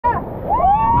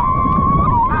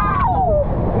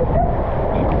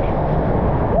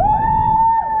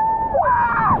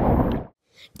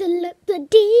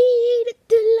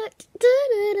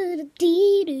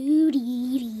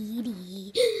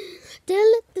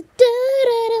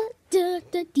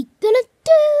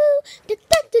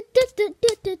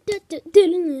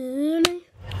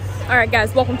Alright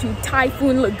guys, welcome to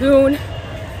Typhoon Lagoon.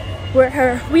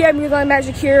 We had Moonlight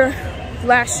Magic here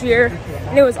last year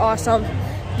and it was awesome.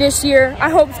 This year,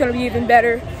 I hope it's gonna be even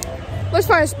better. Let's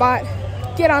find a spot,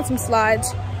 get on some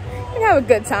slides, and have a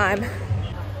good time.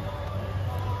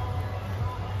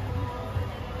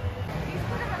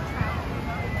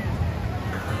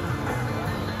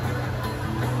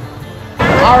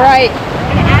 Alright.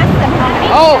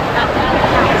 Oh,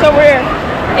 so we're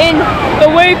in the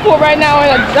wave pool right now,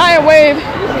 and a giant wave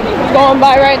is going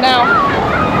by right now.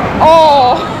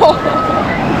 Oh,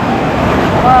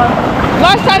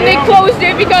 last time they closed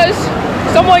it because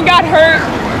someone got hurt.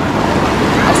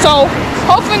 So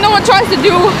hopefully no one tries to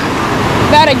do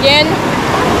that again.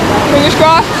 Fingers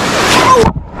crossed.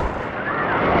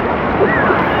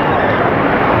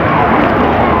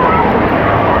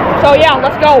 So yeah,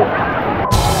 let's go.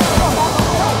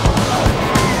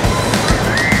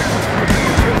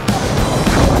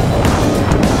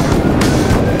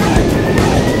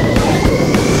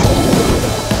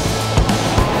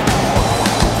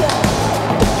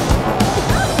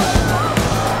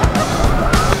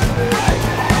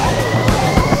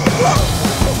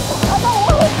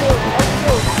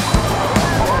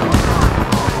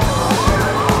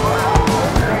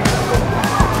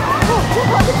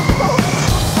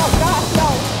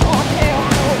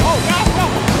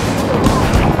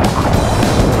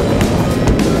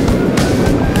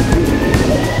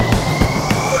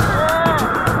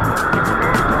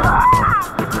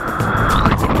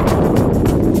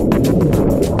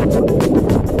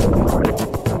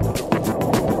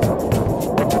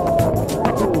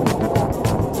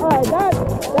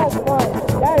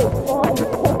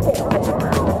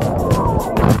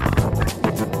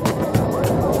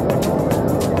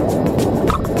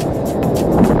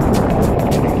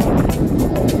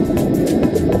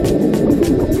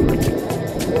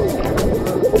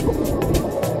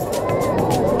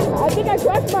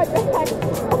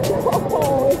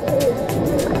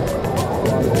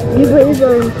 These waves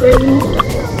are insane.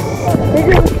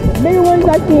 Bigger ones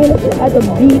I've seen at the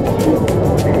beach.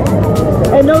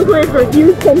 And those waves are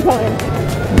huge sometimes.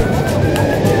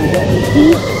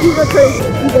 These are crazy.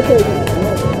 These are crazy.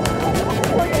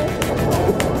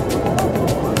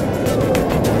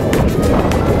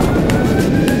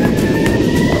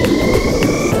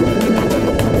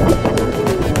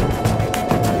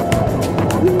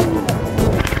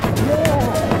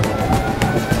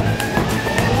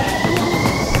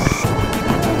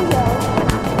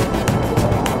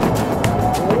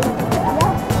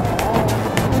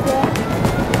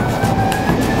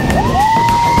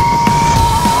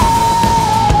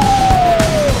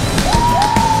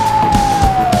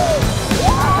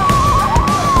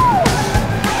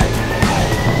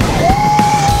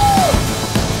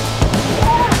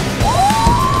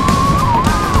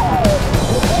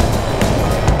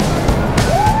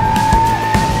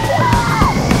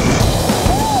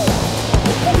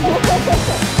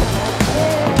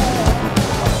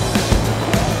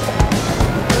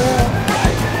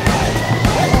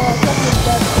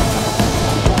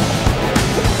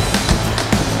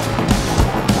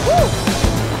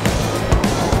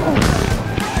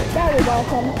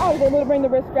 I was able to bring the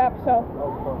wrist strap, so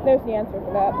there's the answer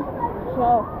for that.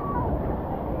 So,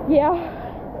 yeah,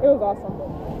 it was awesome.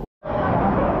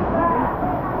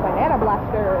 Banana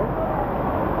blaster.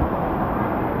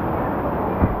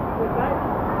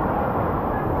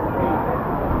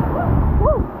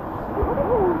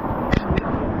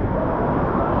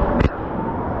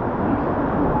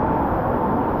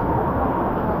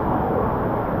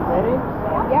 Ready?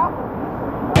 Yeah.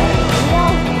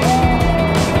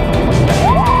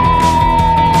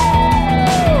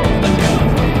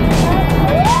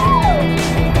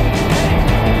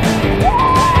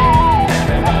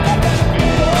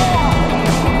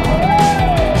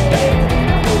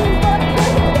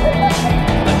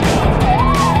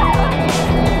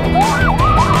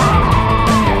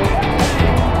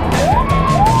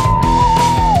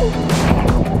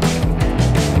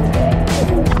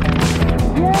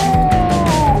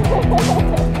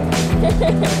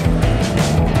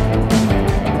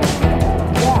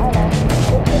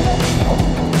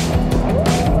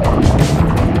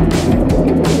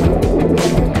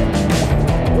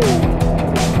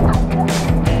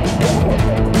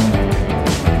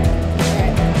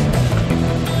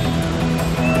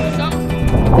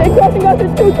 Crossing us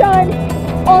is 2 times.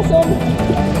 Awesome.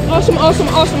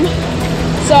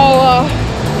 So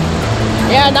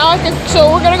yeah, now I think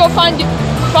so we're gonna go find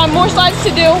more slides to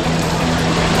do.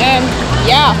 And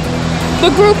yeah, the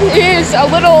group is a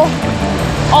little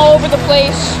all over the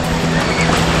place.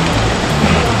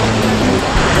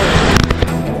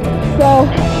 So,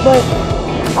 but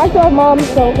I still have mom,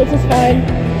 so this is fine.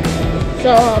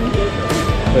 So,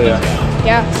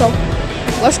 yeah, so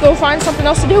let's go find something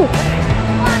else to do.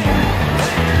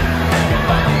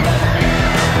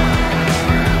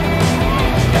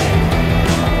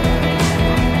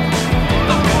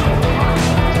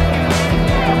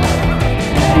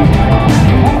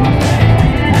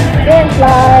 Dance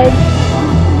slide.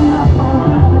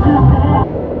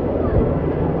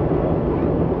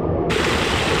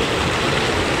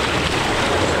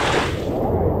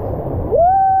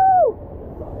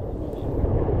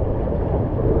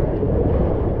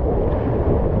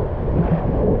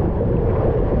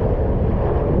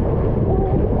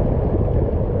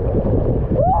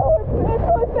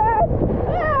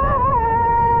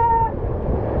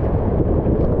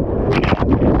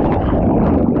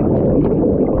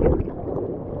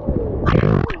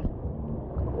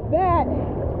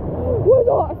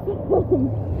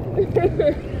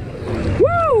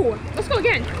 Woo! Let's go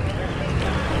again.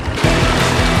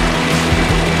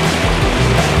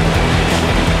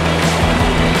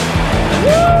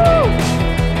 Woo!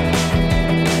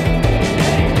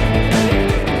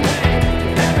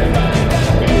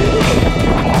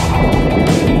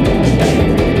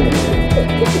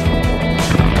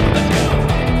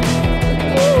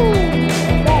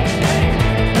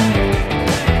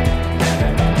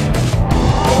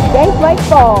 Bank Lake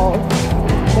Falls.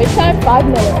 Wait time 5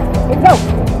 minutes. Let's go.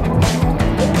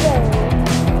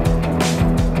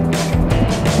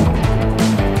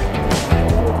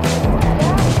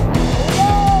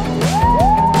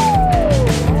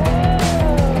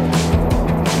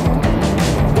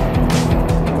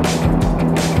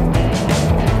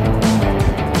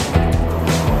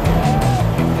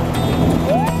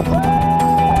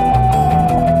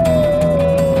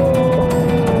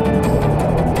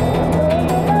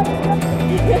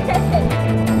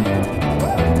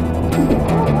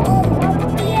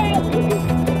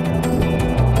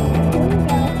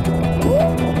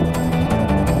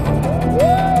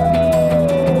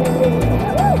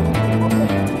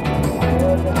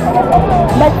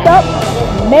 Next up,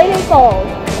 Mayday Falls.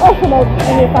 Also no,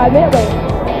 only a 5-minute wait.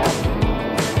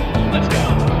 Let's go.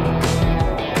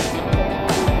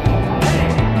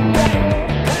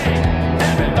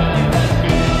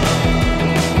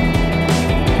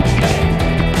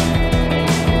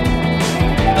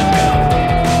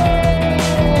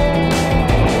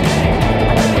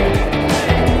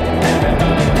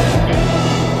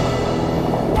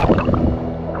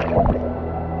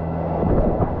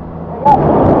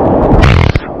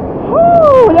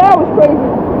 That was crazy.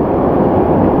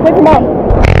 Look at mom.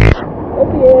 There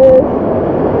she is.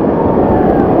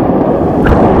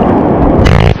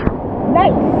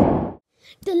 Nice.